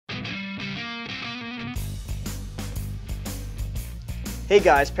Hey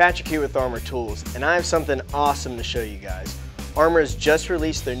guys, Patrick here with Armor Tools, and I have something awesome to show you guys. Armor has just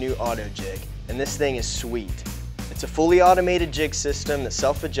released their new Auto-Jig, and this thing is sweet. It's a fully automated jig system that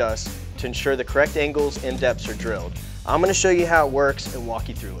self-adjusts to ensure the correct angles and depths are drilled. I'm going to show you how it works and walk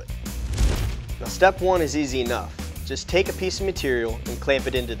you through it. Now step one is easy enough. Just take a piece of material and clamp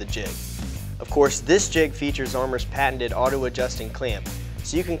it into the jig. Of course, this jig features Armor's patented auto-adjusting clamp,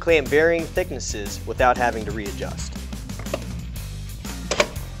 so you can clamp varying thicknesses without having to readjust.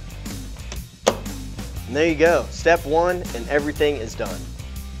 And there you go, step one, and everything is done.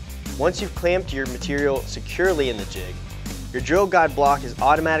 Once you've clamped your material securely in the jig, your drill guide block is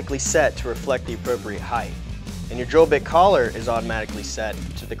automatically set to reflect the appropriate height, and your drill bit collar is automatically set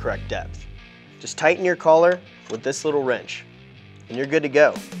to the correct depth. Just tighten your collar with this little wrench, and you're good to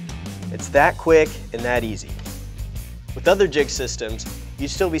go. It's that quick and that easy. With other jig systems,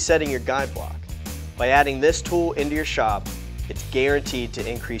 you'd still be setting your guide block. By adding this tool into your shop, it's guaranteed to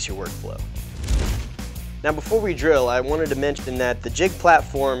increase your workflow. Now before we drill, I wanted to mention that the jig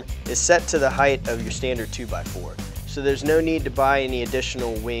platform is set to the height of your standard 2x4, so there's no need to buy any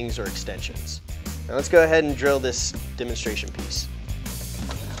additional wings or extensions. Now let's go ahead and drill this demonstration piece.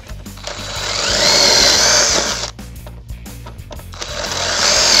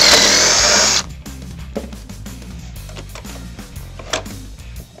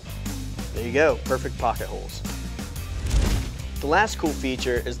 There you go, perfect pocket holes. The last cool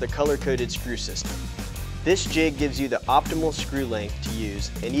feature is the color-coded screw system. This jig gives you the optimal screw length to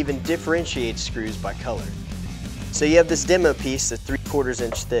use and even differentiates screws by color. So you have this demo piece that's 3/4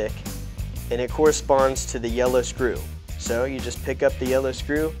 inch thick, and it corresponds to the yellow screw. So you just pick up the yellow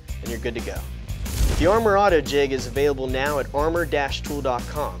screw and you're good to go. The Armor Auto-Jig is available now at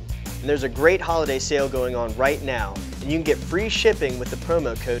armor-tool.com, and there's a great holiday sale going on right now, and you can get free shipping with the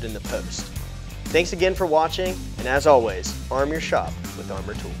promo code in the post. Thanks again for watching, and as always, arm your shop with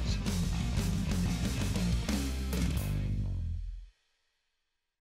Armor Tools.